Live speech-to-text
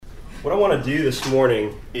What I want to do this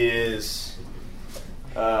morning is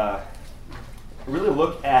really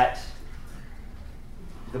look at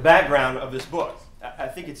the background of this book. I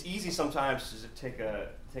think it's easy sometimes to take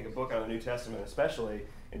a book out of the New Testament especially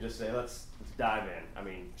and just say, let's dive in. I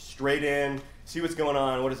mean, straight in, see what's going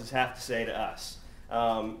on, what does this have to say to us?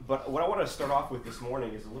 But what I want to start off with this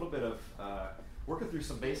morning is a little bit of working through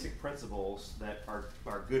some basic principles that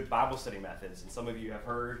are good Bible study methods. And some of you have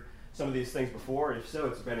heard some of these things before. If so,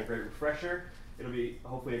 it's been a great refresher. It'll be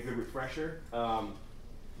hopefully a good refresher.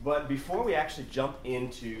 But before we actually jump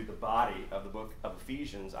into the body of the book of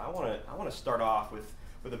Ephesians, I want to start off with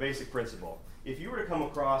a basic principle. If you were to come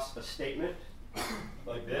across a statement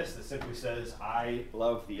like this that simply says, "I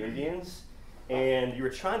love the Indians," and you were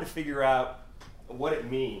trying to figure out what it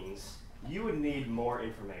means, you would need more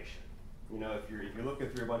information. You know, if you're looking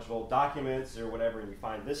through a bunch of old documents or whatever, and you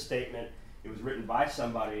find this statement, it was written by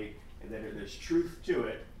somebody, and then there's truth to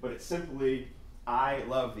it, but it's simply, "I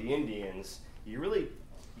love the Indians," you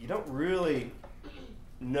don't really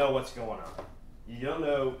know what's going on. You don't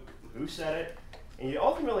know who said it, and you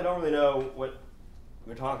ultimately don't really know what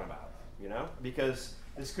we're talking about, you know? Because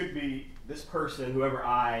this person, whoever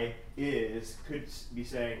I is, could be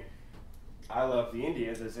saying, "I love the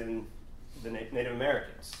Indians," as in the Native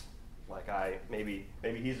Americans. Like maybe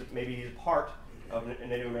he's a part of a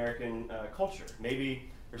Native American culture. Maybe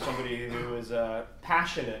there's somebody who is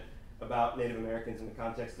passionate about Native Americans in the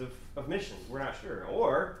context of missions. We're not sure.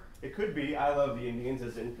 Or it could be, "I love the Indians,"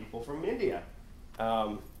 as in people from India.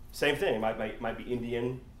 Same thing. Might be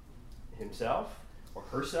Indian himself or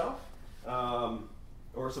herself,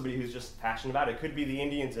 or somebody who's just passionate about it. It could be the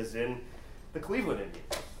Indians as in the Cleveland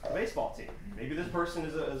Indians, the baseball team. Maybe this person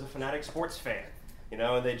is a fanatic sports fan. You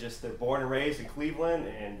know, and they're born and raised in Cleveland,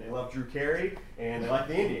 and they love Drew Carey, and they like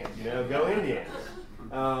the Indians. You know, go Indians.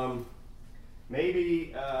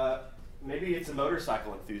 Maybe it's a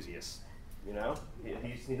motorcycle enthusiast. You know,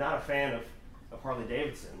 he's not a fan of Harley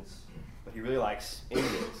Davidsons, but he really likes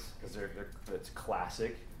Indians because it's a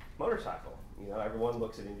classic motorcycle. You know, everyone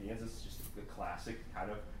looks at Indians as just a classic kind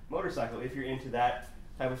of motorcycle if you're into that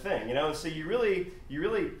type of thing. You know, and so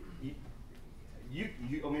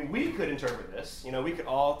I mean, we could interpret this. You know, we could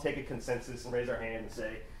all take a consensus and raise our hand and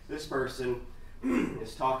say, this person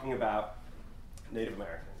is talking about Native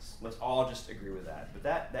Americans. Let's all just agree with that. But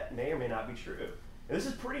that may or may not be true. And this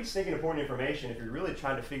is pretty stinking important information if you're really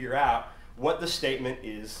trying to figure out what the statement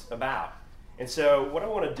is about. And so what I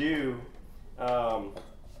want to do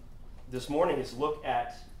this morning is look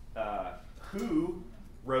at who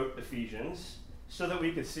wrote Ephesians so that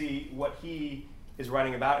we could see what he is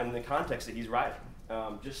writing about in the context that he's writing.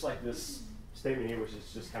 Just like this statement here, which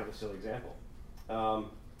is just kind of a silly example.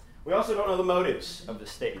 We also don't know the motives of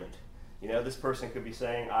this statement. You know, this person could be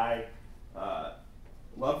saying, "I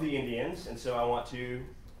love the Indians, and so I want to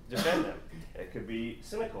defend them." It could be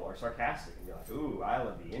cynical or sarcastic and be like, "Ooh, I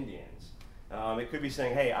love the Indians." It could be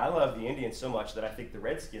saying, "Hey, I love the Indians so much that I think the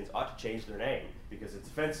Redskins ought to change their name because it's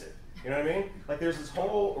offensive." You know what I mean? Like there's this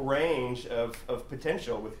whole range of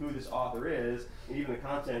potential with who this author is and even the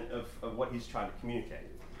content of what he's trying to communicate.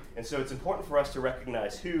 And so it's important for us to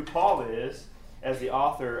recognize who Paul is as the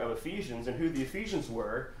author of Ephesians and who the Ephesians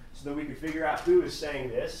were so that we can figure out who is saying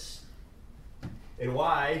this and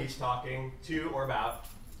why he's talking to or about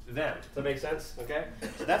them. Does that make sense? Okay?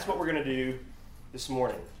 So that's what we're going to do this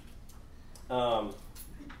morning.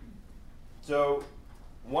 So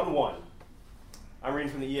 1:1. I'm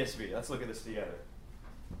reading from the ESV. Let's look at this together.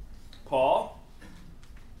 Paul,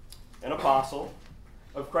 an apostle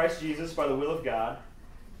of Christ Jesus by the will of God,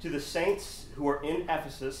 to the saints who are in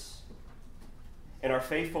Ephesus and are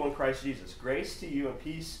faithful in Christ Jesus. Grace to you and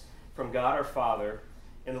peace from God our Father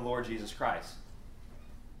and the Lord Jesus Christ.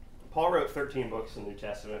 Paul wrote 13 books in the New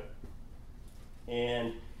Testament,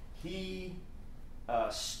 and he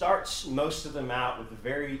starts most of them out with a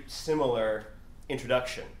very similar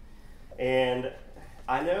introduction. And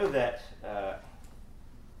I know that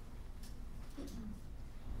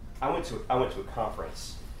I went to a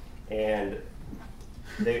conference, and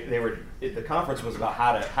the conference was about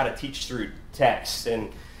how to teach through text,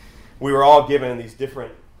 and we were all given these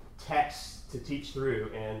different texts to teach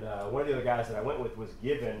through. And one of the other guys that I went with was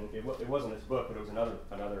given it wasn't his book, but it was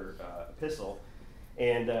another epistle,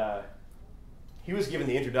 and he was given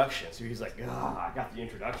the introduction. So he's like, I got the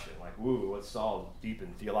introduction. Like, woo, what's all deep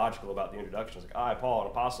and theological about the introduction? It's like, I, Paul, an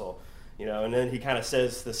apostle. You know, and then he kind of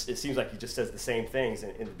says this, it seems like he just says the same things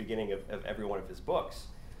in the beginning of every one of his books.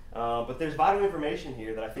 But there's vital information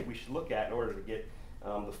here that I think we should look at in order to get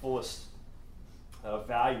the fullest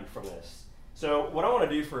value from this. So what I want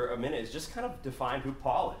to do for a minute is just kind of define who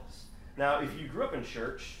Paul is. Now, if you grew up in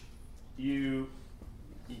church, you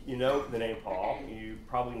know the name Paul. You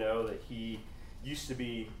probably know that he used to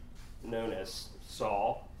be known as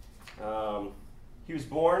Saul. He was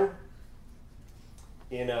born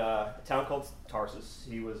in a town called Tarsus.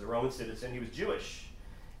 He was a Roman citizen. He was Jewish.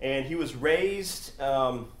 And he was raised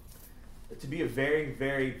to be a very,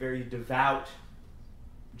 very, very devout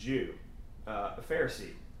Jew, a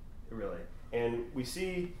Pharisee, really. And we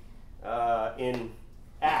see in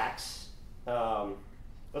Acts,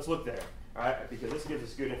 let's look there, all right, because this gives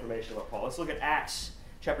us good information about Paul. Let's look at Acts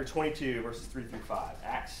chapter 22, verses 3 through 5.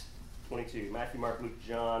 Acts 22, Matthew, Mark, Luke,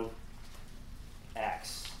 John,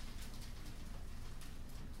 Acts.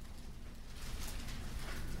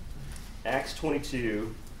 Acts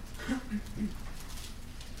 22,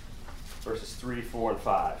 verses 3, 4, and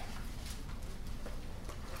 5.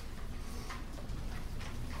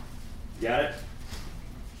 You got it?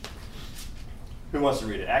 Who wants to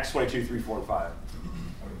read it? Acts 22, 3, 4, and 5.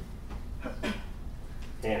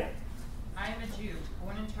 Hannah. I am a Jew,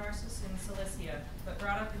 born in Tarsus in Cilicia, but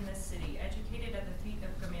brought up in this city, educated at the feet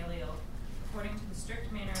of Gamaliel, according to the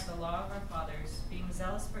strict manner of the law of our fathers, being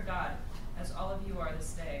zealous for God, as all of you are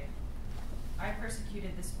this day. I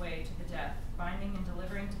persecuted this way to the death, binding and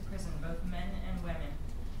delivering to prison both men and women,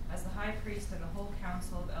 as the high priest and the whole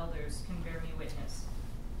council of elders can bear me witness.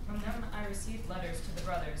 From them I received letters to the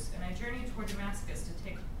brothers, and I journeyed toward Damascus to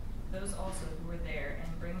take those also who were there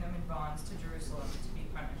and bring them in bonds to Jerusalem to be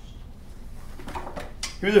punished.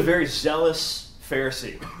 He was a very zealous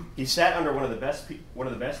Pharisee. He sat under one of the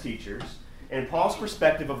best teachers, and Paul's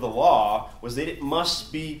perspective of the law was that it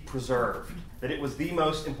must be preserved, that it was the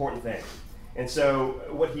most important thing. And so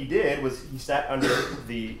what he did was he sat under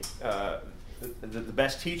the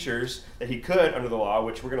best teachers that he could under the law,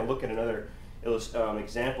 which we're going to look at another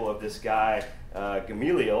example of this guy,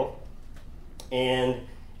 Gamaliel, and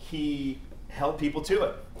he held people to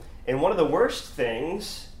it. And one of the worst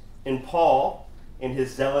things in Paul, in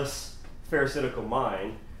his zealous Pharisaical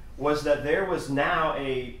mind, was that there was now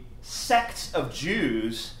a sect of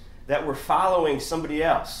Jews that were following somebody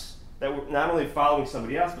else. That were not only following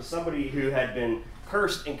somebody else, but somebody who had been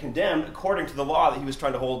cursed and condemned according to the law that he was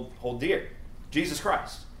trying to hold dear, Jesus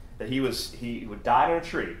Christ. That he would die on a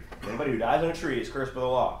tree. Anybody who dies on a tree is cursed by the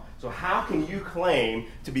law. So how can you claim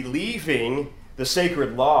to be leaving the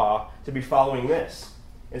sacred law to be following this?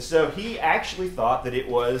 And so he actually thought that it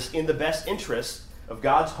was in the best interest of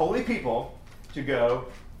God's holy people to go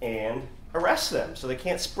and arrest them so they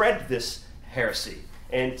can't spread this heresy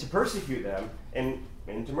and to persecute them and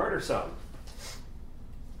to murder some.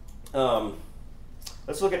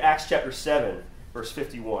 Let's look at Acts chapter 7, verse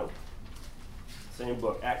 51. Same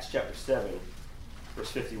book, Acts chapter 7,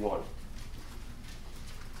 verse 51.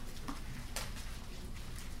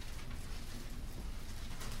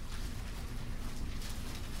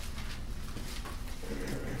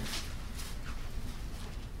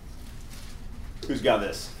 Who's got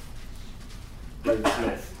this? David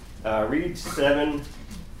Smith. Read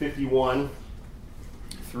 7:51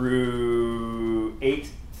 through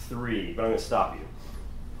 8:3, but I'm going to stop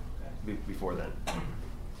you before then.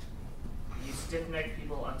 You stiff-necked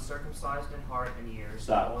people, uncircumcised in heart and ears.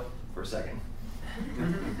 Stop for a second.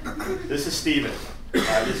 This is Stephen.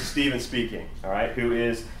 This is Stephen speaking, all right, who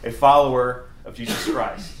is a follower of Jesus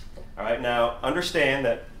Christ. All right, now understand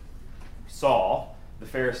that Saul, the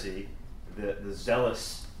Pharisee, the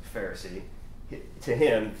zealous Pharisee, to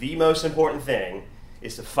him, the most important thing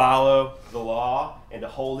is to follow the law and to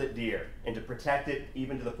hold it dear and to protect it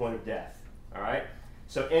even to the point of death. All right?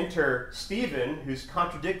 So enter Stephen, who's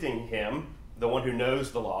contradicting him, the one who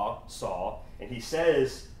knows the law, Saul, and he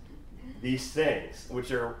says these things,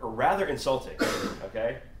 which are rather insulting.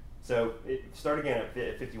 Okay? So start again at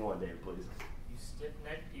 51, David, please. You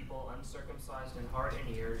stiff-necked people, uncircumcised in heart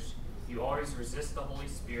and ears, you always resist the Holy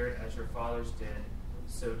Spirit as your fathers did,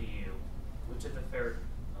 so do you. Which of the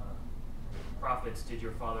prophets did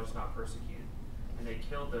your fathers not persecute? And they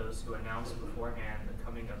killed those who announced beforehand the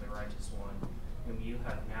coming of the righteous one, whom you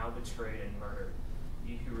have now betrayed and murdered.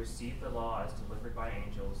 You who received the law as delivered by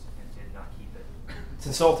angels and did not keep it. It's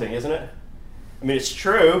insulting, isn't it? I mean, it's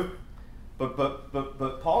true,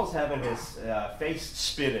 but Paul's having his face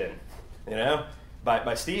spit in,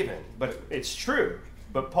 by Stephen. But it's true.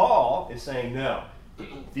 But Paul is saying, no,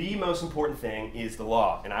 the most important thing is the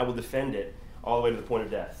law, and I will defend it all the way to the point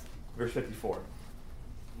of death. Verse 54.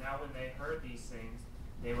 Now when they heard these things,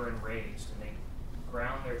 they were enraged, and they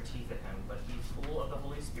ground their teeth at him. But he, full of the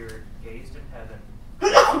Holy Spirit, gazed in heaven,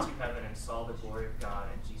 into heaven, and saw the glory of God,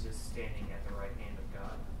 and Jesus standing at the right hand of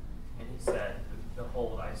God. And he said,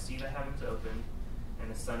 Behold, I see the heavens open,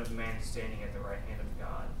 and the Son of Man standing at the right hand of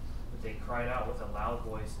God. But But they cried out with a loud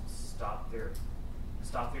voice and stopped their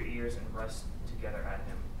ears and rushed together at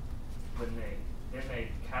him. Then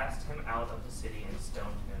they cast him out of the city and stoned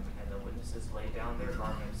him, and the witnesses laid down their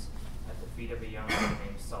garments at the feet of a young man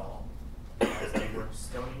named Saul. As they were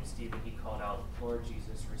stoning Stephen, he called out, "Lord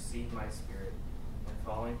Jesus, receive my spirit." And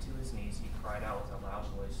falling to his knees, he cried out with a loud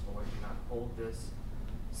voice, "Lord, do not hold this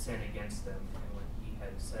sin against them." And when he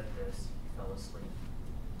had said this, he fell asleep.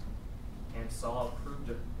 And Saul approved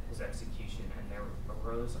of his execution, and there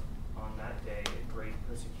arose on that day a great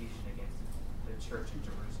persecution against the church in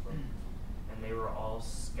Jerusalem. And they were all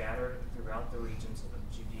scattered throughout the regions of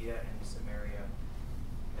Judea and Samaria,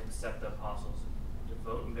 except the apostles.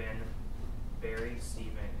 Devout men buried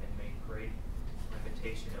Stephen and made great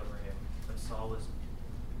lamentation over him. But Saul was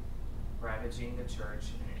ravaging the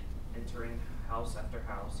church, and entering house after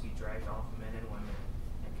house, he dragged off men and women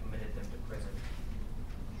and committed them to prison.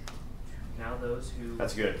 Now those who...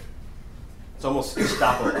 That's good. It's almost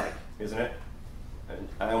Gestapo-like, isn't it? And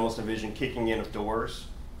I almost envision kicking in of doors.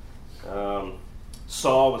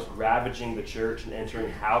 Saul was ravaging the church and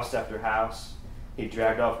entering house after house. He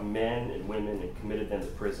dragged off men and women and committed them to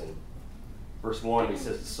prison. Verse 1, he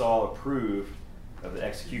says that Saul approved of the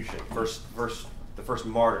execution. The first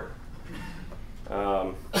martyr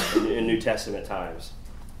in New Testament times.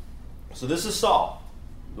 So this is Saul,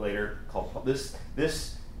 later called Paul.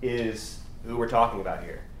 This is who we're talking about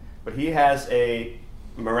here. But he has a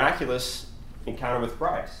miraculous encounter with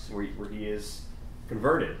Christ where he is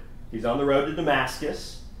converted. He's on the road to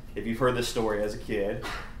Damascus, if you've heard this story as a kid.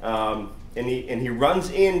 And he runs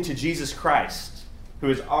into Jesus Christ, who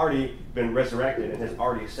has already been resurrected and has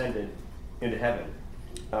already ascended into heaven.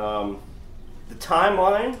 The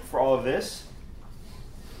timeline for all of this,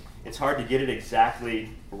 it's hard to get it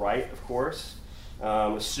exactly right, of course.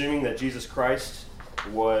 Assuming that Jesus Christ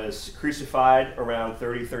was crucified around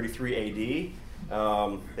 33 AD.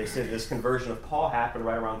 They said this conversion of Paul happened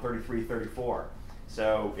right around 33, 34.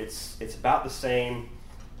 So it's about the same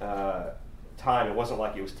time. It wasn't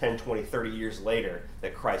like it was 10, 20, 30 years later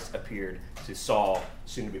that Christ appeared to Saul,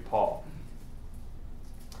 soon to be Paul.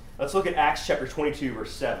 Let's look at Acts chapter 22,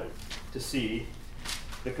 verse 7, to see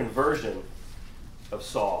the conversion of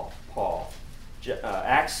Saul, Paul.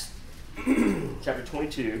 Acts chapter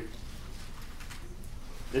 22.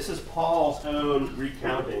 This is Paul's own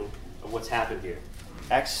recounting of what's happened here.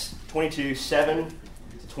 Acts 22, 7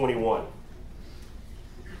 to 21.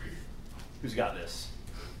 Who's got this?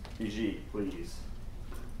 EG, please.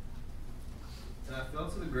 And I fell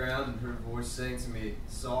to the ground and heard a voice saying to me,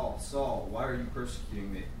 "Saul, Saul, why are you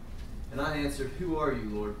persecuting me?" And I answered, "Who are you,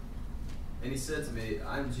 Lord?" And he said to me,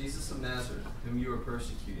 "I am Jesus of Nazareth, whom you are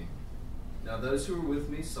persecuting." Now those who were with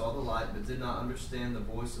me saw the light, but did not understand the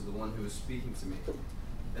voice of the one who was speaking to me.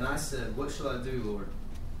 And I said, "What shall I do, Lord?"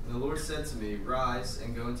 And the Lord said to me, "Rise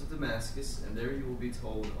and go into Damascus, and there you will be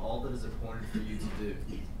told all that is appointed for you to do."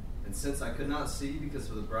 And since I could not see because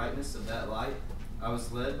of the brightness of that light, I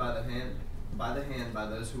was led by the hand by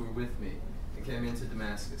those who were with me, and came into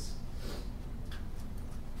Damascus.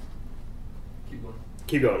 Keep going.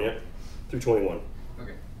 Keep going, yeah. Through 21.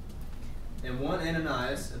 Okay. And one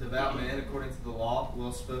Ananias, a devout man according to the law,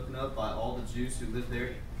 well spoken of by all the Jews who lived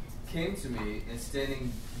there, came to me, and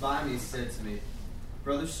standing by me said to me,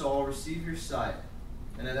 "Brother Saul, receive your sight."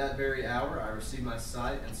 And at that very hour I received my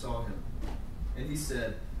sight and saw him. And he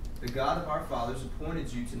said, "The God of our fathers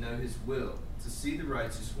appointed you to know his will, to see the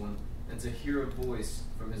righteous one, and to hear a voice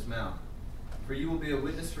from his mouth. For you will be a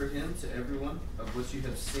witness for him to everyone of what you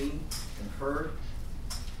have seen and heard.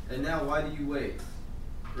 And now why do you wait?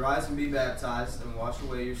 Rise and be baptized, and wash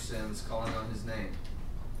away your sins, calling on his name."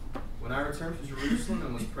 When I returned to Jerusalem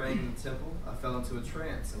and was praying in the temple, I fell into a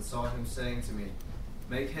trance and saw him saying to me,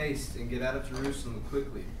 "Make haste and get out of Jerusalem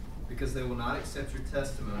quickly, because they will not accept your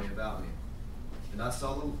testimony about me." And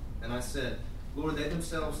I said, "Lord, they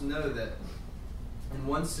themselves know that in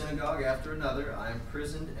one synagogue after another I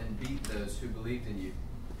imprisoned and beat those who believed in you.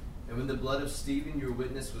 And when the blood of Stephen, your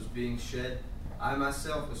witness, was being shed, I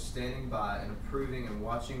myself was standing by and approving and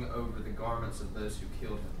watching over the garments of those who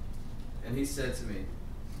killed him." And he said to me,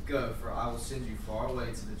 "Go, for I will send you far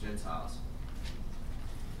away to the Gentiles."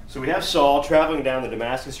 So we have Saul traveling down the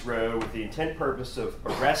Damascus road with the intent purpose of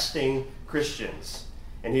arresting Christians.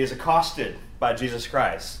 And he is accosted by Jesus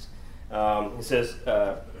Christ. He says,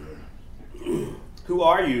 "Who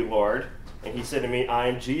are you, Lord?" And he said to me, "I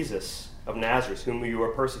am Jesus of Nazareth, whom you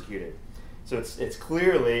are persecuted." So it's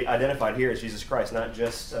clearly identified here as Jesus Christ, not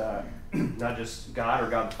just God or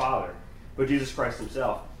God the Father, but Jesus Christ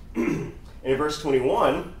himself. And in verse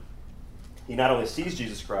 21, he not only sees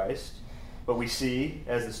Jesus Christ, but we see,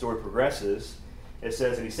 as the story progresses, It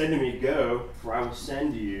says, and he said to me, go, for I will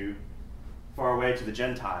send you far away to the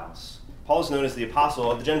Gentiles. Paul is known as the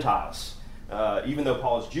apostle of the Gentiles. Even though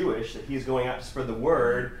Paul is Jewish, that he is going out to spread the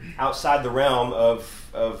word outside the realm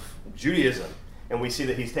of Judaism. And we see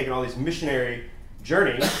that he's taken all these missionary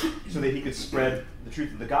journeys so that he could spread the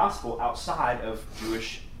truth of the gospel outside of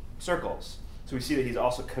Jewish circles. So we see that he's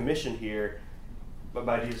also commissioned here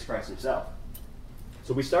by Jesus Christ himself.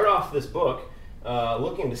 So we start off this book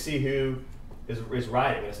looking to see who is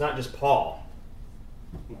writing. And it's not just Paul.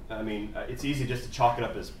 I mean, it's easy just to chalk it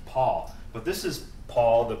up as Paul. But this is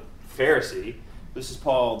Paul the Pharisee. This is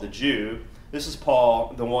Paul the Jew. This is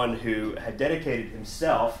Paul, the one who had dedicated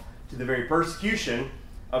himself to the very persecution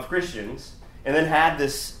of Christians, and then had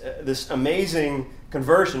this amazing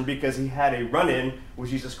conversion because he had a run-in with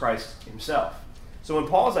Jesus Christ himself. So when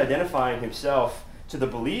Paul is identifying himself to the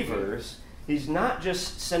believers, he's not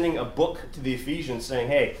just sending a book to the Ephesians saying,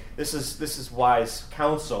 hey, this is wise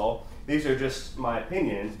counsel, these are just my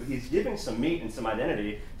opinions, but he's giving some meat and some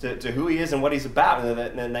identity to who he is and what he's about,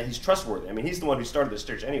 and that he's trustworthy. I mean, he's the one who started this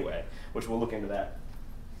church anyway, which we'll look into that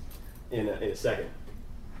in a second.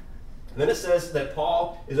 And then it says that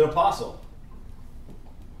Paul is an apostle.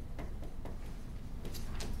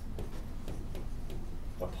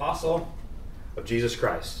 Apostle of Jesus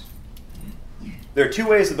Christ. There are two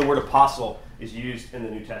ways that the word apostle is used in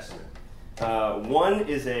the New Testament. One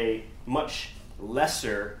is a much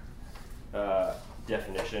lesser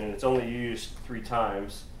definition, and it's only used 3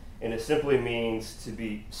 times, and it simply means to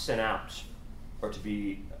be sent out or to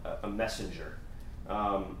be a messenger.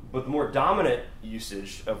 But the more dominant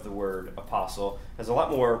usage of the word apostle has a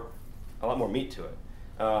lot more meat to it.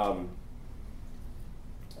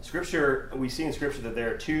 We see in Scripture that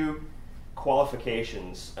there are 2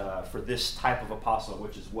 qualifications for this type of apostle,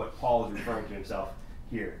 which is what Paul is referring to himself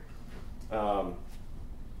here.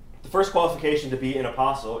 The first qualification to be an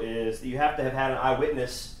apostle is that you have to have had an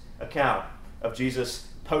eyewitness account of Jesus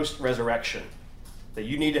post-resurrection. That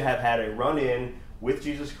you need to have had a run-in with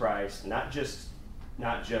Jesus Christ, not just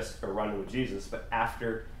a run-in with Jesus, but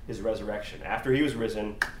after his resurrection, after he was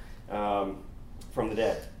risen from the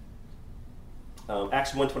dead.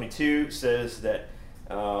 Acts 1:22 says that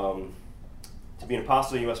to be an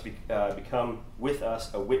apostle, you must become with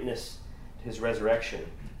us a witness to his resurrection.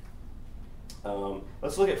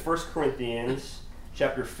 Let's look at 1 Corinthians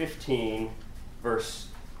chapter 15, verse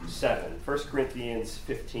 7. 1 Corinthians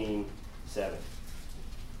 15, 7.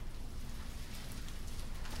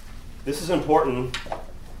 This is important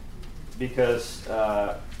because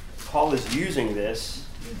Paul is using this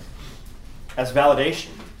as validation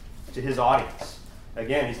to his audience.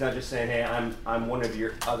 Again, he's not just saying, hey, I'm one of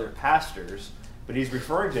your other pastors, but he's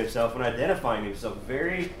referring to himself and identifying himself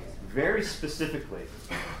very, very specifically.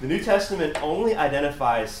 The New Testament only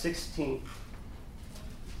identifies 15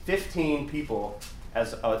 people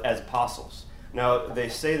as apostles. Now, they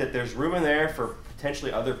say that there's room in there for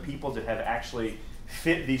potentially other people to have actually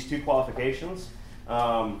fit these 2 qualifications,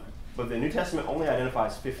 but the New Testament only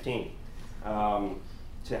identifies 15 to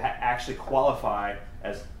actually qualify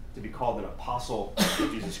as to be called an apostle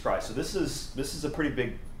of Jesus Christ. So this is a pretty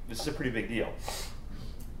big deal.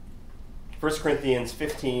 1 Corinthians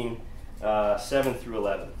 15, 7 through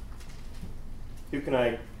 11. Who can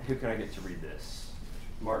I get to read this?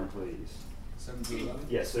 Martin, please. 7 through 11?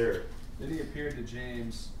 Yes, sir. Then he appeared to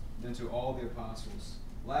James, then to all the apostles.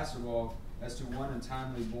 Last of all, as to one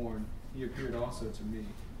untimely born, he appeared also to me.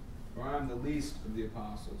 For I am the least of the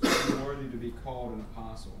apostles, unworthy to be called an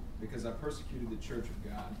apostle, because I persecuted the church of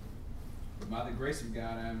God. But by the grace of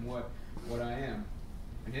God I am what I am.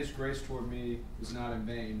 And his grace toward me was not in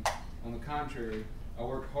vain. On the contrary, I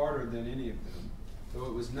worked harder than any of them, though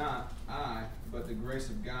it was not I, but the grace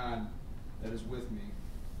of God that is with me.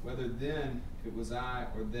 Whether then it was I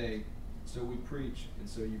or they, so we preach, and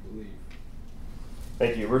so you believe.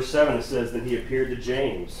 Thank you. Verse 7, it says, then he appeared to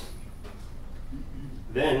James,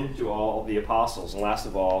 then to all the apostles, and last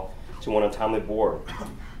of all, to one untimely born.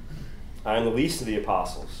 I am the least of the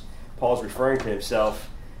apostles. Paul is referring to himself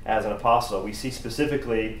as an apostle. We see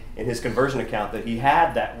specifically in his conversion account that he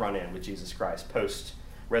had that run-in with Jesus Christ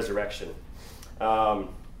post-resurrection. The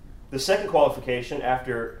second qualification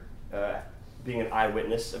after being an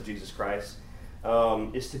eyewitness of Jesus Christ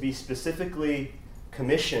is to be specifically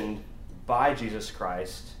commissioned by Jesus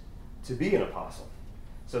Christ to be an apostle.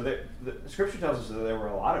 So the Scripture tells us that there were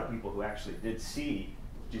a lot of people who actually did see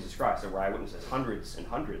Jesus Christ. There were eyewitnesses, hundreds and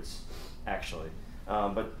hundreds, actually.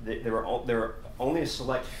 But there were only a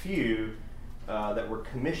select few that were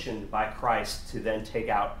commissioned by Christ to then take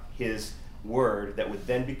out his word that would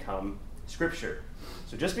then become Scripture.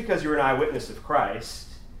 So just because you're an eyewitness of Christ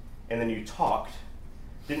and then you talked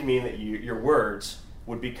didn't mean that your words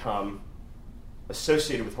would become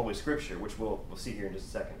associated with Holy Scripture, which we'll see here in just a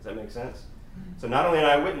second. Does that make sense? So not only an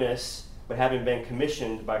eyewitness, but having been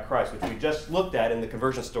commissioned by Christ, which we just looked at in the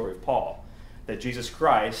conversion story of Paul, that Jesus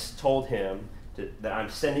Christ told him that I'm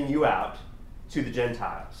sending you out to the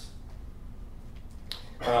Gentiles.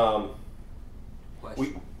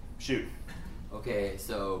 Question. Shoot. Okay,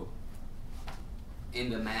 so in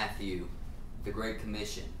the Matthew, the Great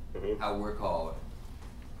Commission, how we're called,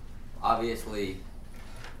 obviously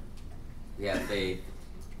we have faith.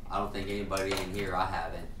 I don't think anybody in here, I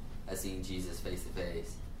haven't, has seen Jesus face to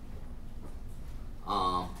face.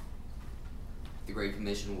 The Great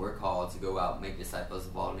Commission, we're called to go out and make disciples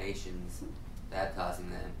of all nations, baptizing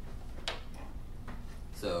them.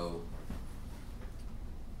 So,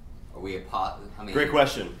 are we Great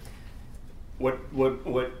question. What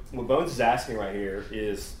Bones is asking right here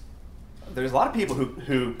is, there's a lot of people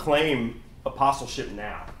who claim apostleship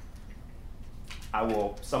now. I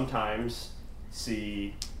will sometimes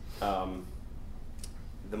see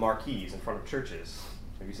the marquees in front of churches.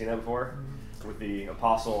 Have you seen that before? With the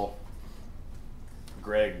apostle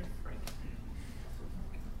Greg's.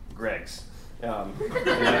 Have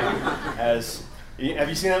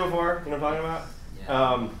you seen that before? You know what I'm talking about?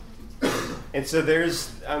 Yeah. And so there is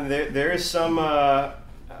some. Like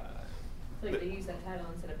they use that title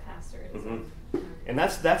instead of pastor. And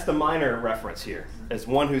that's the minor reference here, as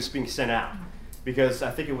one who's being sent out, because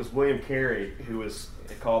I think it was William Carey who was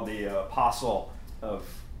called the apostle of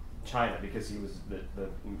China because he was the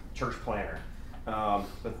church planner.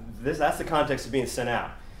 But that's the context of being sent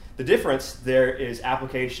out. The difference there is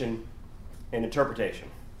application and interpretation.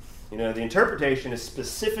 You know, the interpretation is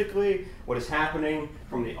specifically what is happening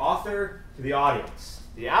from the author to the audience.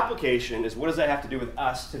 The application is what does that have to do with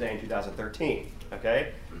us today in 2013,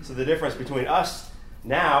 okay? So the difference between us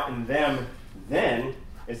now and them then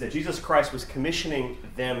is that Jesus Christ was commissioning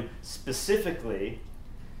them specifically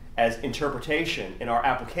as interpretation, and our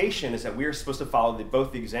application is that we are supposed to follow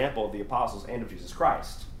both the example of the apostles and of Jesus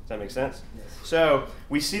Christ. Does that make sense? Yes. So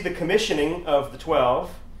we see the commissioning of the 12,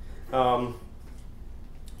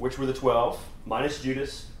 which were the 12, minus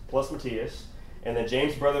Judas, plus Matthias, and then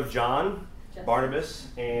James, brother of John, Justus. Barnabas,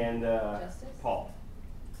 and Paul.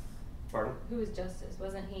 Pardon? Who was Justus?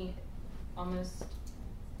 Wasn't he almost,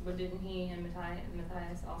 but didn't he and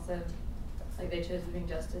Matthias also, like they chose between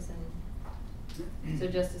Justus and, so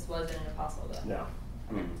Justus wasn't an apostle though? No.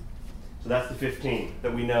 Okay. So that's the 15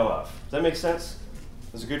 that we know of. Does that make sense?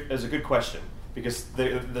 That's a good question, because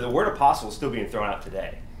the word apostle is still being thrown out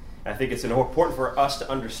today. And I think it's important for us to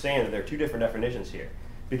understand that there are two different definitions here,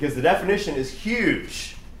 because the definition is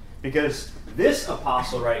huge, because this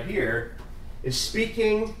apostle right here is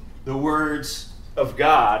speaking the words of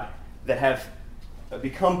God that have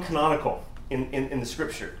become canonical in the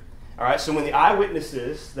Scripture. All right, so when the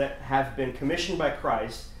eyewitnesses that have been commissioned by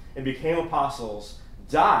Christ and became apostles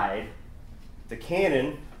died, the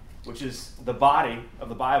canon, which is the body of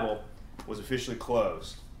the Bible, was officially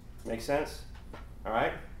closed. Make sense? All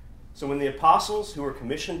right? So when the apostles who were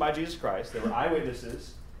commissioned by Jesus Christ, they were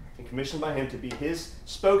eyewitnesses and commissioned by him to be his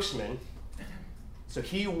spokesman. So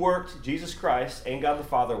Jesus Christ and God the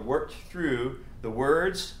Father worked through the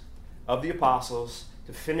words of the apostles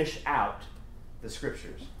to finish out the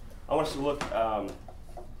Scriptures. I want us to look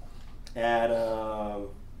at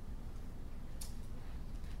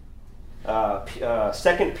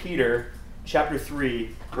 2 Peter chapter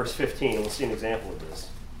 3, verse 15. We'll see an example of this.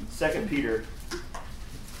 2 Peter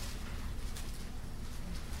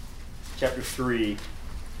chapter 3,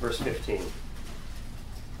 verse 15.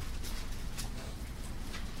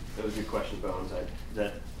 That was a good question, Bones.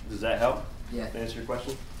 Does that help? Yeah. Answer your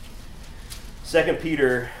question? 2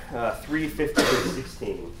 Peter 3, 15 and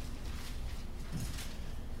 16.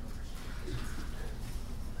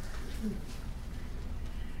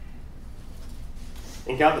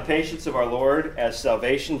 And count the patience of our Lord as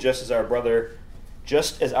salvation, just as our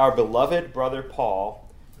beloved brother Paul,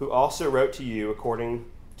 who also wrote to you according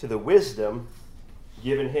to the wisdom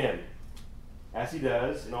given him, as he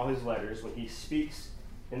does in all his letters when he speaks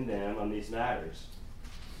in them on these matters.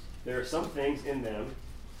 There are some things in them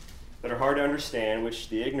that are hard to understand, which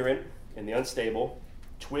the ignorant and the unstable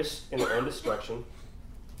twist in their own destruction,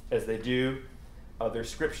 as they do other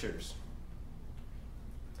scriptures.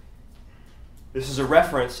 This is a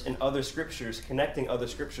reference in other scriptures, connecting other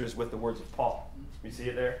scriptures with the words of Paul. You see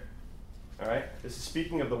it there? All right? This is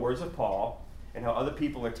speaking of the words of Paul and how other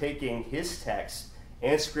people are taking his text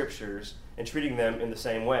and scriptures and treating them in the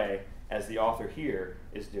same way as the author here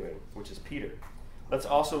is doing, which is Peter. Let's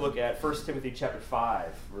also look at 1 Timothy chapter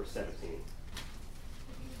 5, verse 17.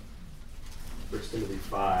 1 Timothy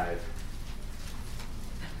 5.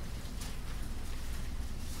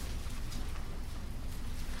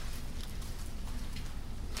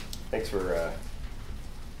 Thanks for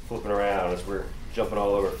flipping around as we're jumping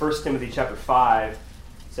all over. 1 Timothy chapter 5,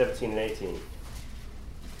 17 and 18.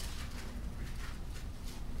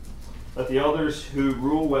 Let the elders who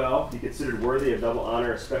rule well be considered worthy of double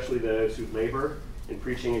honor, especially those who labor in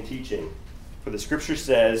preaching and teaching. For the scripture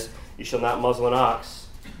says, "You shall not muzzle an ox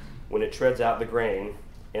when it treads out the grain,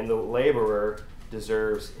 and the laborer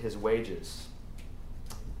deserves his wages."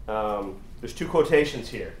 There's two quotations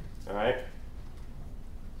here, all right?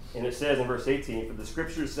 And it says in verse 18, "For the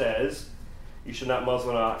scripture says, you shall not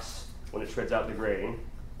muzzle an ox when it treads out the grain,"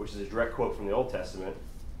 which is a direct quote from the Old Testament.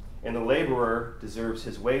 "And the laborer deserves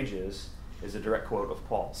his wages," is a direct quote of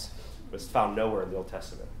Paul's. It's found nowhere in the Old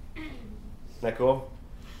Testament. Isn't that cool?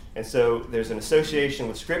 And so there's an association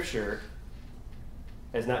with Scripture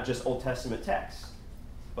as not just Old Testament text,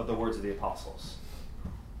 but the words of the apostles.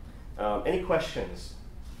 Any questions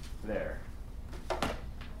there?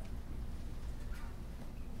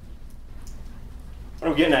 What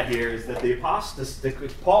I'm getting at here is that the apostle,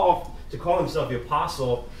 Paul, to call himself the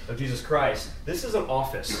apostle of Jesus Christ, this is an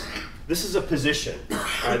office. This is a position.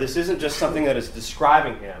 This isn't just something that is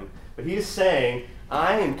describing him, but he is saying,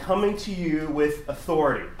 I am coming to you with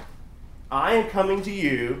authority. I am coming to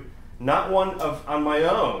you, not one on my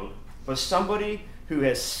own, but somebody who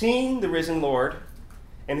has seen the risen Lord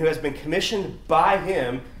and who has been commissioned by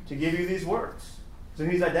him to give you these words. So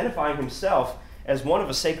he's identifying himself as one of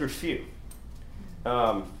a sacred few.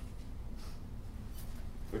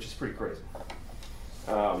 Which is pretty crazy.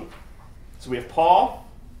 So we have Paul.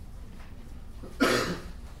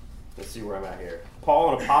 Let's see where I'm at here.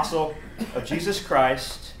 Paul, an apostle of Jesus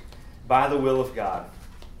Christ by the will of God.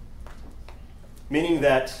 Meaning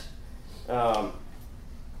that, put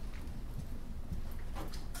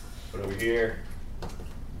over here,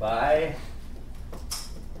 by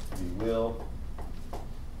the will,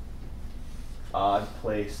 odd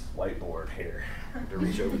placed whiteboard here to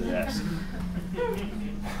reach over the desk.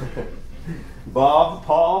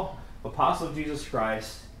 Paul, apostle of Jesus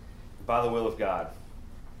Christ, by the will of God.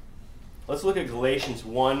 Let's look at Galatians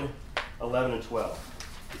 1, 11 and 12.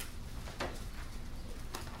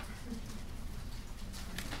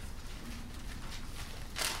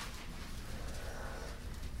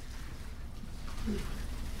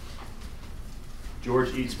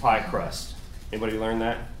 George eats pie crust. Anybody learn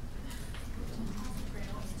that?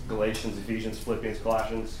 Galatians, Ephesians, Philippians,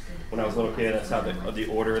 Colossians. When I was a little kid, that's how the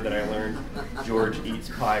order that I learned. George eats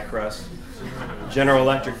pie crust. General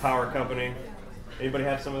Electric Power Company. Anybody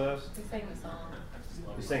have some of those? We sang the song.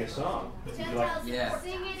 You sang a song. Gentiles, Yeah.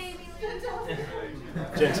 sing it, Amy.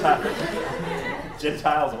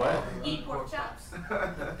 Gentiles what? Eat pork chops.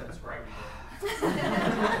 That's right.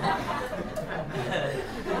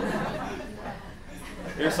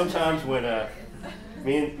 There's sometimes when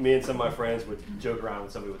me and some of my friends would joke around when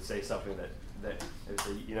somebody would say something that they would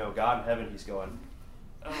say, God in heaven, he's going,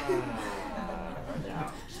 no,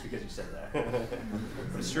 just because you said that.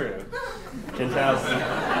 But it's true. Gentiles.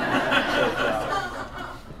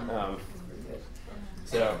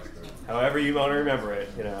 So, however you want to remember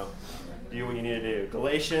it, do what you need to do.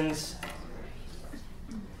 Galatians.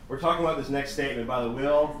 We're talking about this next statement, by the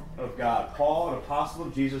will of God. Paul, an apostle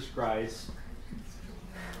of Jesus Christ,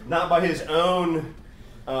 not by his own,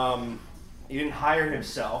 he didn't hire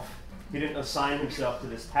himself. He didn't assign himself to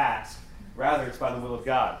this task. Rather, it's by the will of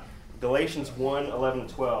God. Galatians 1, 11, and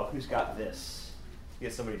 12. Who's got this?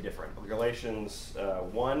 Get somebody different. Galatians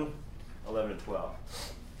 1, 11, and 12.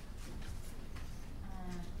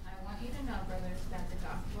 I want you to know, brothers, that the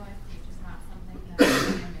gospel I preach is not something that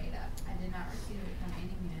I made up. I did not receive it from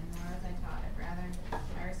any man, nor was I taught it. Rather,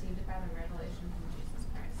 I received it by the revelation from Jesus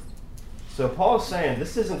Christ. So Paul is saying,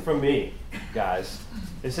 this isn't from me, guys.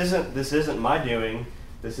 This isn't my doing.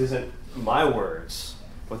 This isn't my words.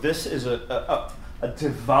 But this is a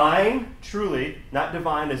divine, truly, not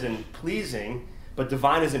divine as in pleasing, but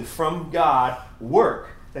divine as in from God work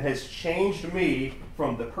that has changed me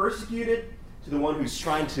from the persecuted to the one who's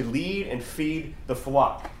trying to lead and feed the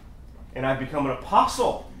flock. And I've become an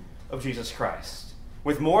apostle of Jesus Christ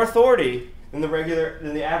with more authority than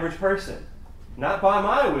the average person. Not by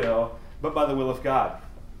my will, but by the will of God.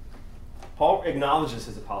 Paul acknowledges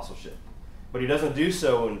his apostleship, but he doesn't do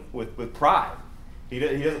so with pride. He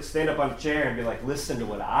doesn't stand up on a chair and be like, listen to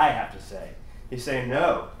what I have to say. He's saying,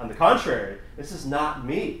 no, on the contrary, this is not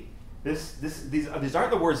me. These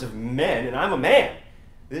aren't the words of men, and I'm a man.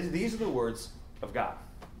 These are the words of God.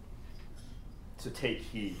 So take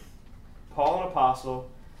heed. Paul, an apostle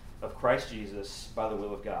of Christ Jesus by the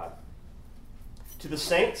will of God. To the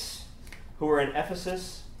saints who are in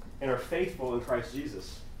Ephesus and are faithful in Christ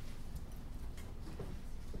Jesus.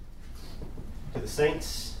 To the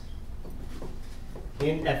saints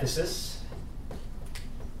in Ephesus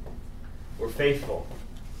who are faithful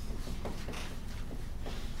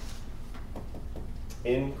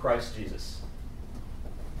in Christ Jesus.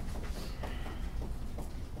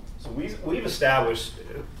 So we've established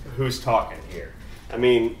who's talking here. I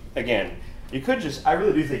mean, again, I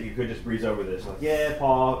really do think you could just breeze over this. Like, yeah,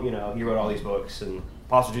 Paul, he wrote all these books, and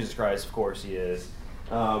Apostle Jesus Christ, of course, he is.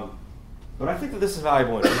 But I think that this is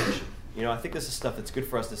valuable information. I think this is stuff that's good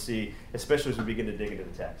for us to see, especially as we begin to dig into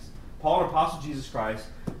the text. Paul, an apostle of Jesus Christ,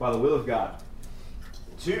 by the will of God.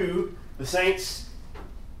 To the saints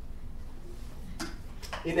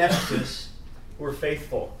in Ephesus who are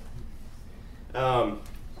faithful. The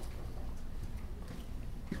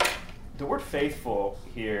word faithful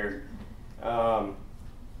here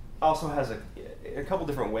also has a couple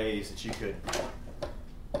different ways that you could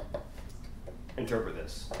interpret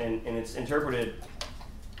this. And it's interpreted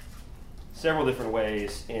several different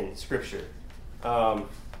ways in Scripture.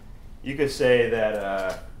 You could say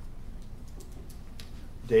that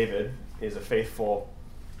David is a faithful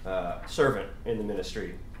servant in the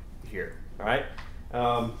ministry here. All right?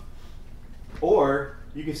 Or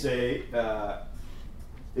you could say that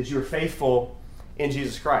you're faithful in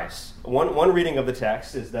Jesus Christ. One reading of the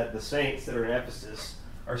text is that the saints that are in Ephesus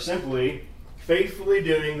are simply faithfully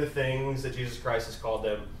doing the things that Jesus Christ has called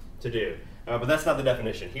them to do. But that's not the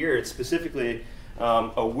definition. Here it's specifically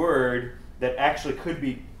a word that actually could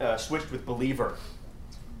be switched with believer.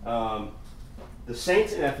 The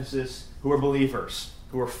saints in Ephesus who are believers,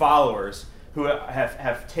 who are followers, who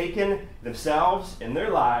have taken themselves and their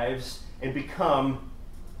lives and become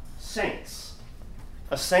saints.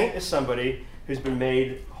 A saint is somebody who's been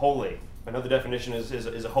made holy. Another definition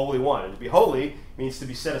is a holy one. And to be holy means to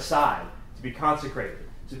be set aside, to be consecrated.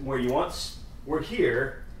 To where you once were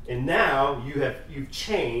here, and now you've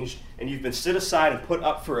changed, and you've been set aside and put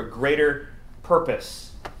up for a greater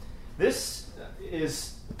purpose. This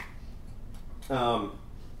is a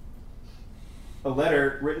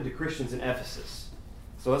letter written to Christians in Ephesus.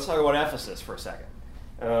 So let's talk about Ephesus for a second.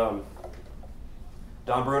 Don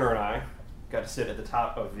Bruner and I got to sit at the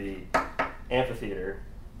top of the amphitheater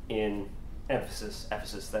in Ephesus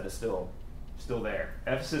that is still there.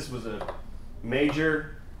 Ephesus was a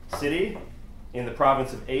major city in the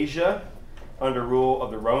province of Asia under rule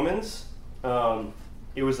of the Romans.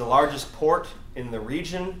 It was the largest port in the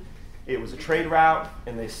region. It was a trade route,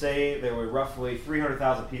 and they say there were roughly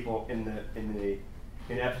 300,000 people in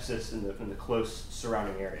Ephesus in the close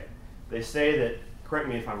surrounding area. They say that, correct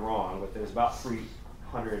me if I'm wrong, but there's about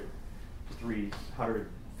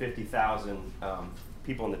 350,000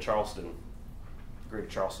 people in the greater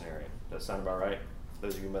Charleston area. Does that sound about right?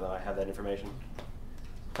 Those of you that have that information?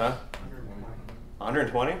 Huh?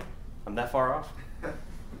 120? I'm that far off? I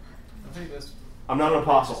think that's... I'm not an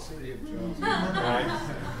apostle. City of Charleston. Right?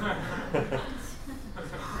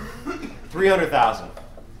 300,000.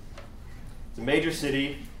 It's a major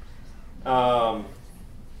city. Paul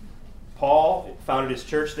founded his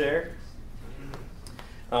church there.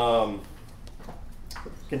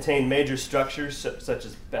 Contained major structures such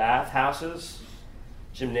as bathhouses,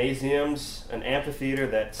 gymnasiums, an amphitheater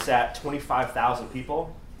that sat 25,000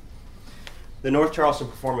 people. The North Charleston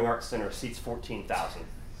Performing Arts Center seats 14,000,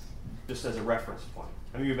 just as a reference point.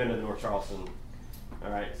 Have you been to the North Charleston?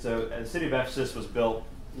 All right, so the city of Ephesus was built,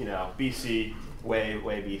 BC, way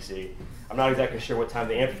BC. I'm not exactly sure what time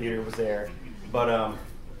the amphitheater was there, but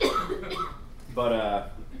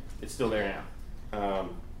it's still there now.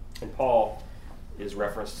 And Paul is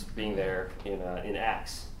referenced being there in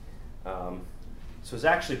Acts. So it's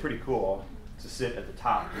actually pretty cool to sit at the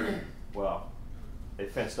top. Well, they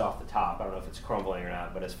fenced off the top. I don't know if it's crumbling or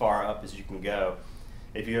not, but as far up as you can go.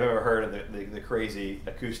 If you've ever heard of the crazy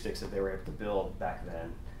acoustics that they were able to build back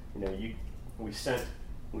then, we sent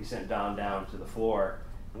Don down to the floor,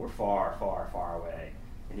 and we're far away,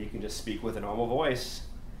 and he can just speak with a normal voice,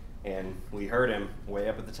 and we heard him way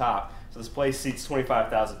up at the top. So this place seats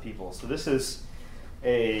 25,000 people. So this is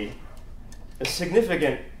a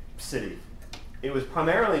significant city. It was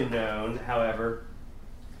primarily known, however,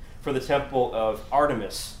 for the temple of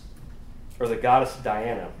Artemis, or the goddess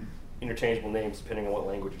Diana, interchangeable names depending on what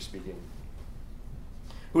language you're speaking,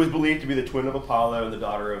 who is believed to be the twin of Apollo and the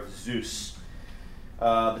daughter of Zeus.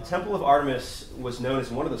 The temple of Artemis was known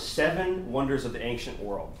as one of the 7 wonders of the ancient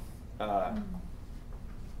world. The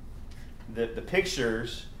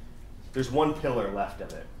pictures, there's one pillar left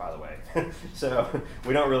of it, by the way. So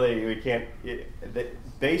we can't,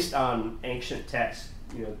 based on ancient texts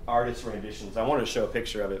artist renditions. I wanted to show a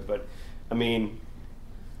picture of it, but I mean,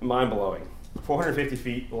 mind-blowing. 450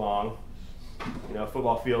 feet long,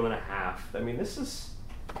 football field and a half. I mean, this is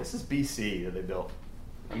BC that they built.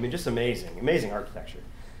 I mean, just amazing architecture.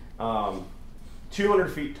 200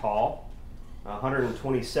 feet tall,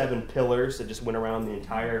 127 pillars that just went around the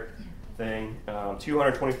entire thing.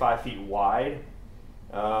 225 feet wide.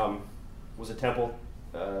 Was a temple,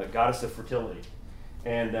 goddess of fertility,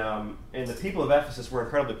 and the people of Ephesus were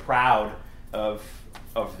incredibly proud of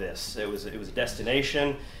this. It was a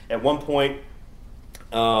destination. At one point,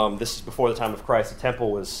 this is before the time of Christ, the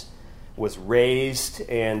temple was razed,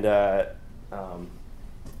 and the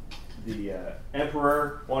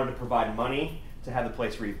emperor wanted to provide money to have the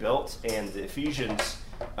place rebuilt, and the Ephesians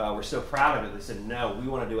were so proud of it, they said, no, we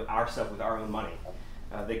want to do it ourselves with our own money.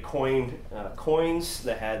 They coined coins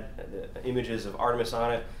that had the images of Artemis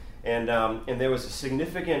on it, and there was a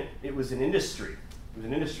significant, it was an industry.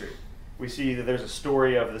 We see that there's a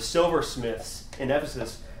story of the silversmiths in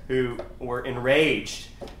Ephesus who were enraged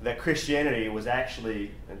that Christianity was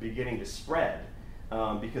actually beginning to spread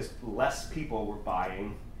because less people were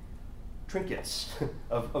buying trinkets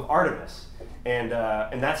of Artemis. And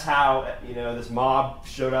that's how this mob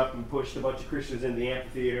showed up and pushed a bunch of Christians into the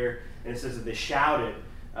amphitheater. And it says that they shouted,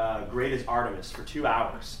 "Great is Artemis," for 2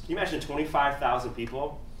 hours. Can you imagine 25,000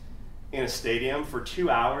 people in a stadium for 2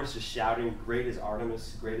 hours just shouting, "Great is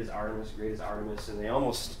Artemis, great is Artemis, great is Artemis"? And they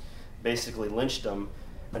almost basically lynched them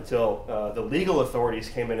until the legal authorities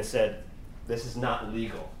came in and said, this is not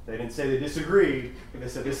legal. They didn't say they disagreed, but they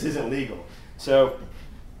said this isn't legal. So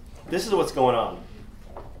this is what's going on.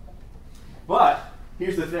 But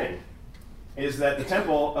here's the thing, is that the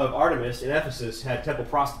temple of Artemis in Ephesus had temple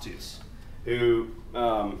prostitutes who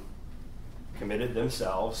committed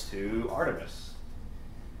themselves to Artemis.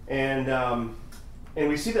 And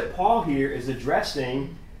we see that Paul here is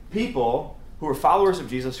addressing people who are followers of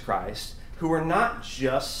Jesus Christ, who are not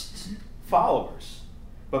just followers,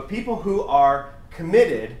 but people who are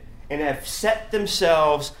committed and have set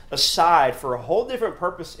themselves aside for a whole different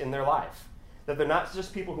purpose in their life. That they're not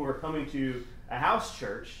just people who are coming to a house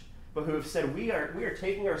church, but who have said, we are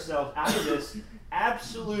taking ourselves out of this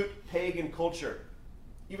absolute pagan culture,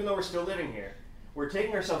 even though we're still living here. We're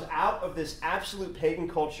taking ourselves out of this absolute pagan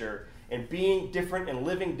culture and being different and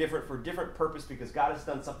living different for a different purpose because God has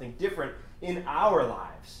done something different in our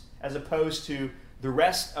lives as opposed to the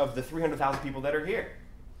rest of the 300,000 people that are here.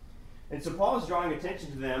 And so Paul is drawing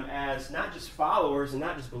attention to them as not just followers and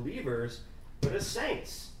not just believers, but as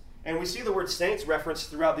saints. And we see the word saints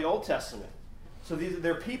referenced throughout the Old Testament. So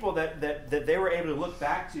they're people that they were able to look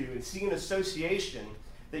back to and see an association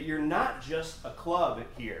that you're not just a club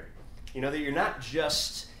here. That you're not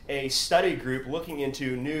just a study group looking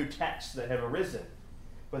into new texts that have arisen,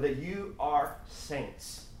 but that you are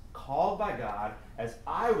saints, called by God, as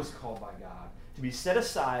I was called by God, to be set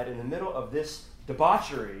aside in the middle of this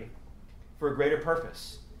debauchery for a greater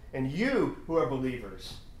purpose. And you who are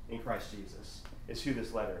believers in Christ Jesus is who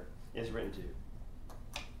this letter is written to.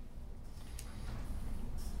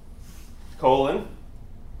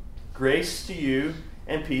 Grace to you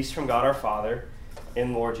and peace from God our Father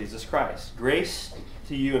and Lord Jesus Christ. Grace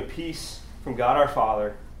to you and peace from God our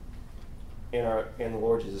Father and the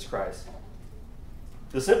Lord Jesus Christ.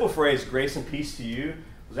 The simple phrase, grace and peace to you,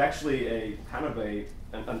 was actually a kind of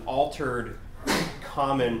an altered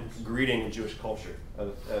common greeting in Jewish culture.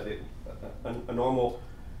 A normal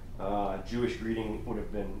Jewish greeting would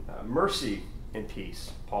have been mercy and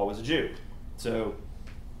peace. Paul was a Jew. So,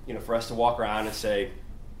 for us to walk around and say,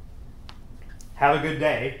 have a good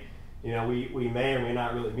day, we may or may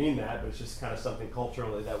not really mean that, but it's just kind of something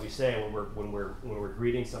culturally that we say when we're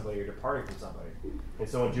greeting somebody or departing from somebody. And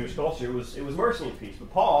so in Jewish culture, it was mercy and peace.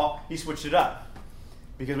 But Paul, he switched it up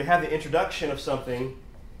because we have the introduction of something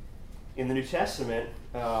in the New Testament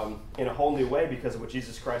in a whole new way because of what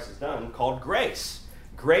Jesus Christ has done, called grace.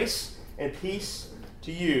 Grace and peace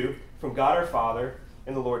to you from God our Father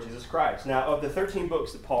and the Lord Jesus Christ. Now, of the 13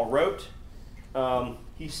 books that Paul wrote,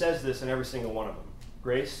 he says this in every single one of them.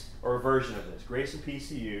 Grace, or a version of this. Grace and peace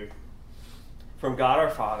to you from God our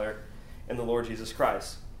Father and the Lord Jesus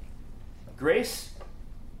Christ. Grace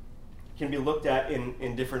can be looked at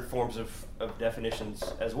in different forms of definitions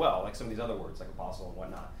as well, like some of these other words, like apostle and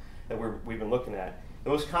whatnot, that we've been looking at. The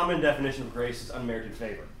most common definition of grace is unmerited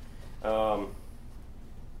favor.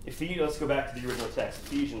 Let's go back to the original text,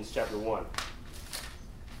 Ephesians chapter 1.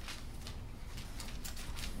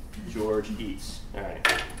 George eats. All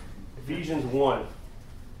right. Ephesians 1.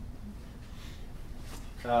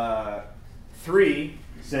 3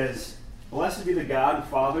 says, "Blessed be the God and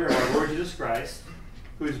Father of our Lord Jesus Christ,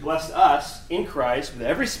 who has blessed us in Christ with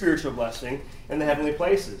every spiritual blessing in the heavenly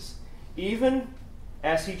places, even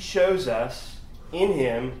as he chose us in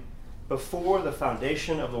him before the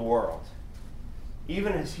foundation of the world.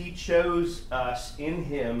 Even as he chose us in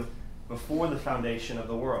him before the foundation of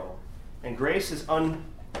the world. And grace is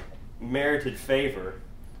unmerited favor,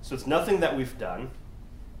 so it's nothing that we've done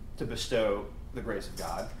to bestow the grace of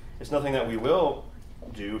God. It's nothing that we will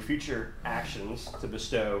do, future actions, to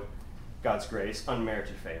bestow God's grace,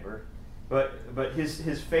 unmerited favor. But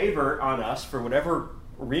his favor on us, for whatever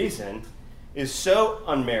reason, is so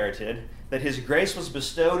unmerited that his grace was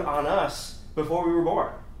bestowed on us before we were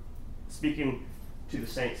born. Speaking to the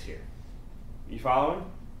saints here. You following?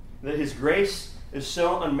 That his grace is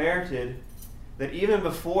so unmerited that even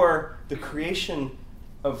before the creation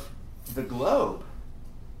of the globe,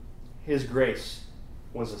 his grace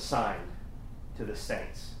was assigned to the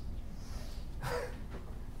saints.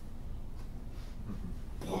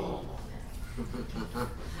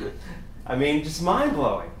 I mean, just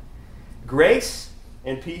mind-blowing. Grace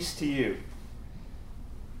and peace to you.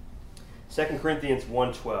 2 Corinthians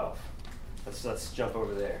 1:12. Let's jump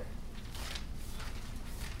over there.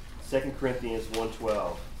 2 Corinthians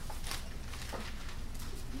 1:12.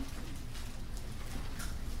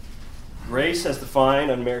 Grace as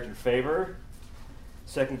defined, unmerited favor.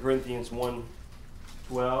 2 Corinthians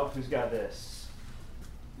 1:12. Who's got this?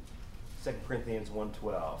 2 Corinthians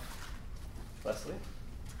 1:12. Leslie?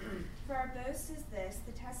 For our boast is this,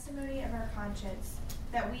 the testimony of our conscience,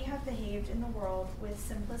 that we have behaved in the world with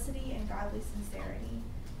simplicity and godly sincerity,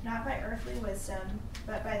 not by earthly wisdom,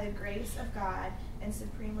 but by the grace of God, and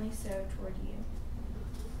supremely so toward you.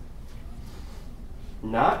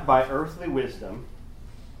 Not by earthly wisdom.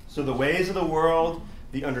 So the ways of the world,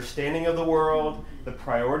 the understanding of the world, the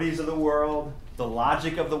priorities of the world, the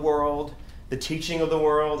logic of the world, the teaching of the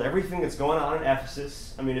world, everything that's going on in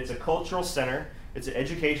Ephesus. I mean, it's a cultural center. It's an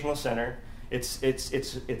educational center. It's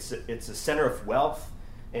a center of wealth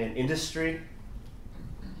and industry.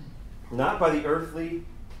 Not by the earthly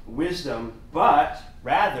wisdom, but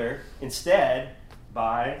rather, instead,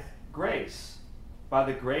 by grace. By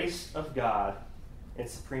the grace of God, and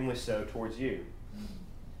supremely so towards you.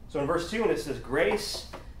 So in verse 2, when it says grace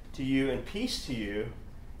to you and peace to you,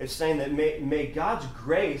 it's saying that may God's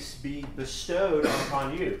grace be bestowed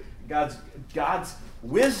upon you. God's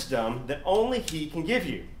wisdom that only he can give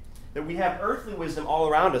you. That we have earthly wisdom all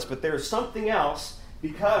around us, but there is something else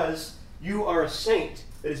because you are a saint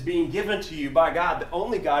that is being given to you by God that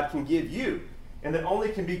only God can give you, and that only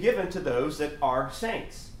can be given to those that are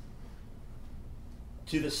saints.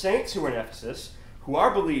 To the saints who are in Ephesus, who are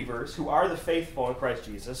believers, who are the faithful in Christ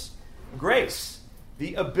Jesus, grace,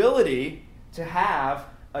 the ability to have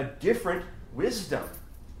a different wisdom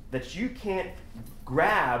that you can't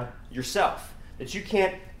grab yourself, that you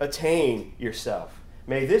can't attain yourself.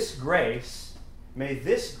 May this grace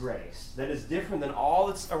that is different than all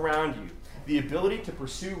that's around you, the ability to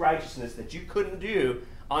pursue righteousness that you couldn't do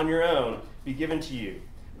on your own, be given to you.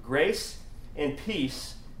 Grace and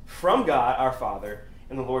peace from God our Father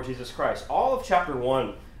and the Lord Jesus Christ. All of chapter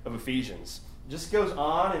 1 of Ephesians just goes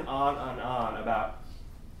on and on and on about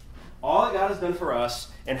all that God has done for us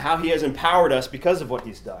and how he has empowered us because of what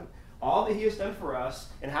he's done. All that he has done for us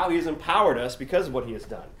and how he has empowered us because of what he has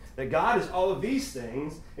done. That God is all of these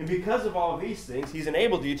things, and because of all of these things, he's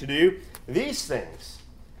enabled you to do these things.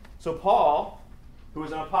 So Paul, who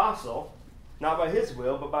was an apostle, not by his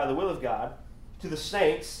will, but by the will of God, to the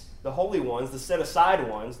saints, the holy ones, the set-aside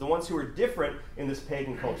ones, the ones who are different in this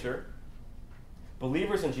pagan culture,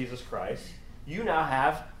 believers in Jesus Christ, you now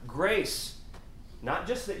have grace. Not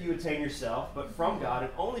just that you attain yourself, but from God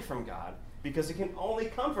and only from God, because it can only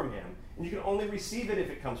come from him, and you can only receive it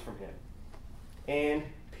if it comes from him. And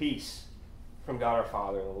peace from God our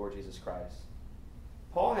Father and the Lord Jesus Christ.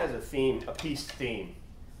 Paul has a peace theme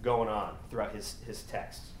going on throughout his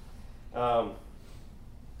text.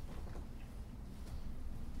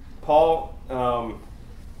 Paul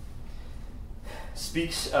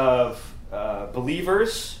speaks of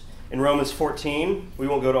believers in Romans 14. We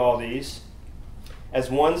won't go to all these. As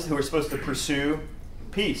ones who are supposed to pursue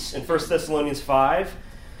peace. In 1 Thessalonians 5,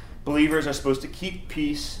 believers are supposed to keep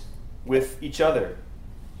peace with each other.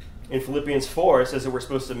 In Philippians 4, it says that we're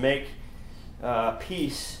supposed to make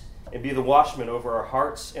peace and be the watchmen over our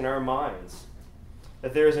hearts and our minds.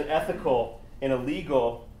 That there is an ethical and a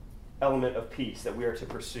legal element of peace that we are to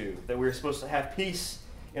pursue. That we're supposed to have peace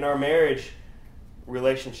in our marriage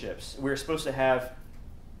relationships. We're supposed to have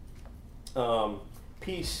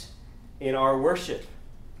peace in our worship.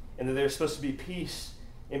 And that there's supposed to be peace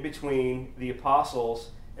in between the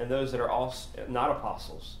apostles and those that are also not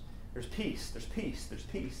apostles. There's peace, there's peace, there's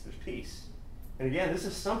peace, there's peace. And again, this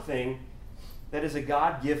is something that is a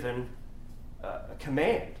God-given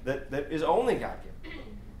command, that is only God-given.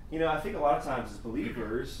 You know, I think a lot of times as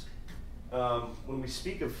believers, when we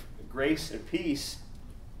speak of grace and peace,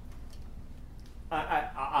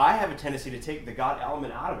 I have a tendency to take the God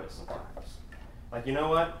element out of it sometimes. Like, you know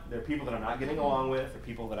what? There are people that I'm not getting along with, there are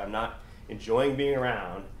people that I'm not enjoying being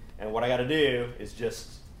around, and what I got to do is just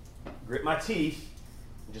grit my teeth,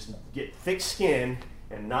 and just get thick skin,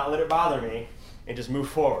 and not let it bother me, and just move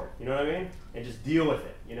forward. You know what I mean? And just deal with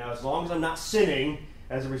it. You know, as long as I'm not sinning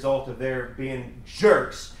as a result of their being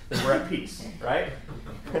jerks, then we're at peace, right?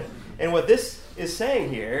 And what this is saying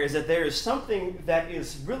here is that there is something that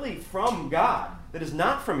is really from God, that is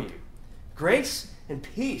not from you. Grace and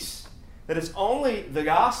peace. That it's only the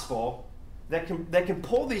gospel that can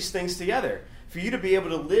pull these things together for you to be able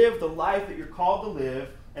to live the life that you're called to live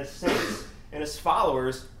as saints and as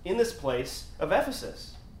followers in this place of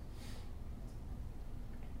Ephesus.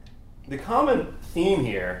 The common theme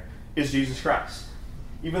here is Jesus Christ,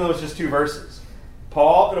 even though it's just 2 verses.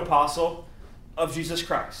 Paul, an apostle of Jesus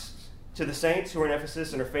Christ, to the saints who are in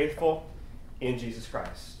Ephesus and are faithful in Jesus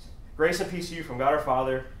Christ. Grace and peace to you from God our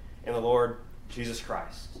Father and the Lord Jesus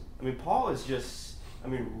Christ. I mean, Paul is just,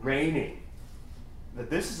 reigning that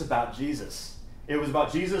this is about Jesus. It was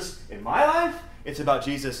about Jesus in my life. It's about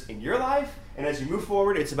Jesus in your life. And as you move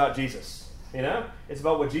forward, it's about Jesus. You know? It's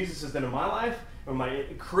about what Jesus has done in my life, or my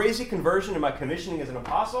crazy conversion and my commissioning as an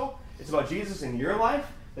apostle. It's about Jesus in your life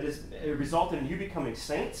that has resulted in you becoming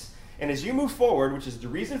saints. And as you move forward, which is the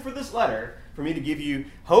reason for this letter, for me to give you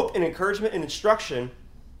hope and encouragement and instruction,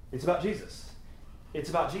 it's about Jesus. It's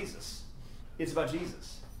about Jesus. It's about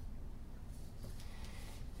Jesus.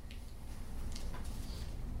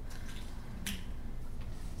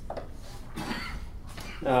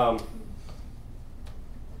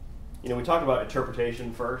 We talked about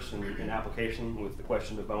interpretation first and application with the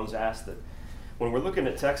question that Bones asked, that when we're looking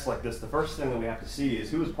at texts like this, the first thing that we have to see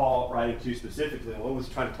is who is Paul writing to specifically and what was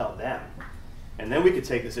he trying to tell them? And then we could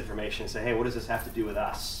take this information and say, hey, what does this have to do with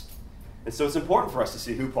us? And so it's important for us to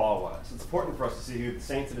see who Paul was. It's important for us to see who the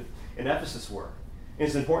saints in Ephesus were. And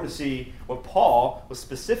it's important to see what Paul was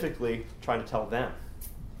specifically trying to tell them.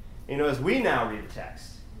 As we now read the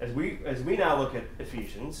text, as we now look at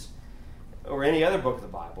Ephesians or any other book of the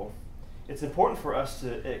Bible, it's important for us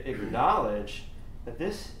to acknowledge that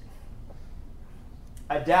this,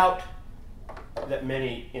 I doubt that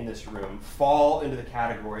many in this room fall into the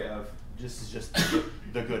category of this is just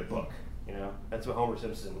the good book. That's what Homer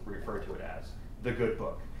Simpson referred to it as, the good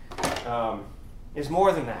book. It's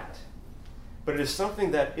more than that. But it is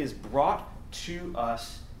something that is brought to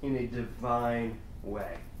us in a divine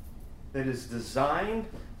way, that is designed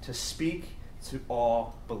to speak to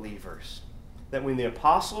all believers. That when the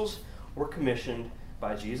apostles were commissioned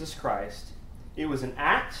by Jesus Christ, it was an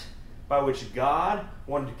act by which God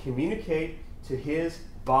wanted to communicate to his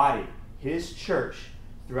body, his church,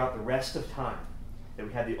 throughout the rest of time. That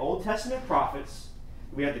we had the Old Testament prophets,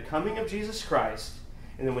 we had the coming of Jesus Christ,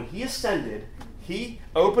 and then when he ascended, he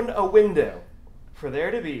opened a window for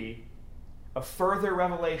there to be a further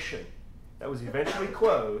revelation that was eventually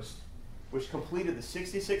closed, which completed the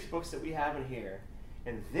 66 books that we have in here.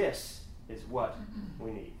 And this is what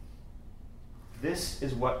we need. This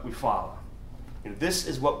is what we follow. This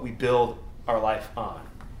is what we build our life on.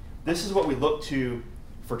 This is what we look to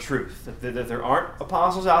for truth. That there aren't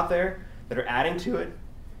apostles out there that are adding to it.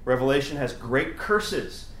 Revelation has great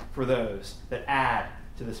curses for those that add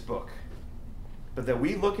to this book. But that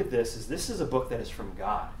we look at this as this is a book that is from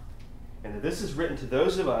God. And that this is written to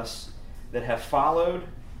those of us that have followed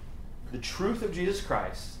the truth of Jesus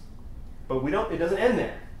Christ. But it doesn't end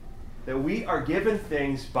there. That we are given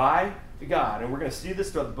things by God, and we're going to see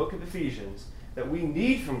this throughout the book of Ephesians, that we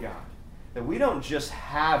need from God. That we don't just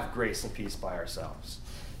have grace and peace by ourselves.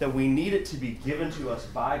 That we need it to be given to us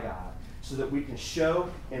by God so that we can show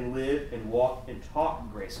and live and walk and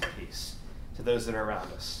talk grace and peace to those that are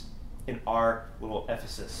around us in our little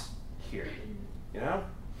Ephesus here.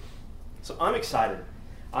 So I'm excited.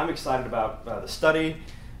 I'm excited about the study.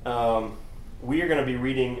 We are going to be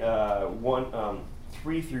reading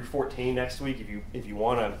 3 through 14 next week. If you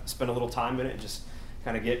want to spend a little time in it, just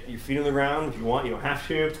kind of get your feet on the ground. If you want, you don't have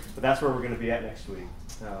to, but that's where we're going to be at next week.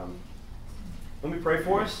 Let me pray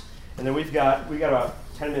for us, and then we got about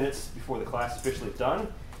 10 minutes before the class officially is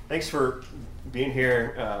done. Thanks for being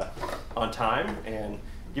here on time, and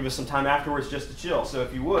give us some time afterwards just to chill. So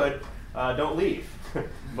if you would, don't leave.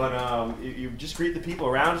 But you just greet the people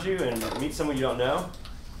around you and meet someone you don't know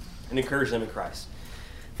and encourage them in Christ.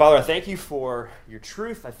 Father, I thank you for your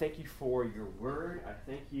truth. I thank you for your word. I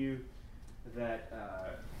thank you that,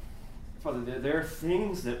 Father, there are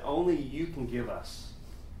things that only you can give us.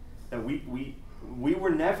 That we were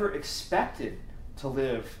never expected to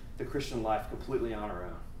live the Christian life completely on our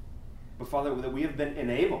own. But Father, that we have been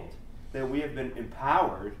enabled, that we have been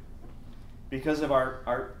empowered because of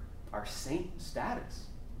our saint status.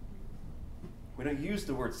 We don't use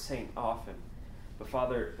the word saint often. But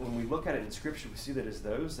Father, when we look at it in Scripture, we see that as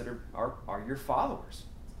those that are your followers,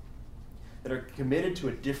 that are committed to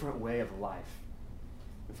a different way of life.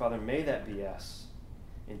 And Father, may that be us.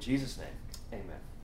 In Jesus' name, amen.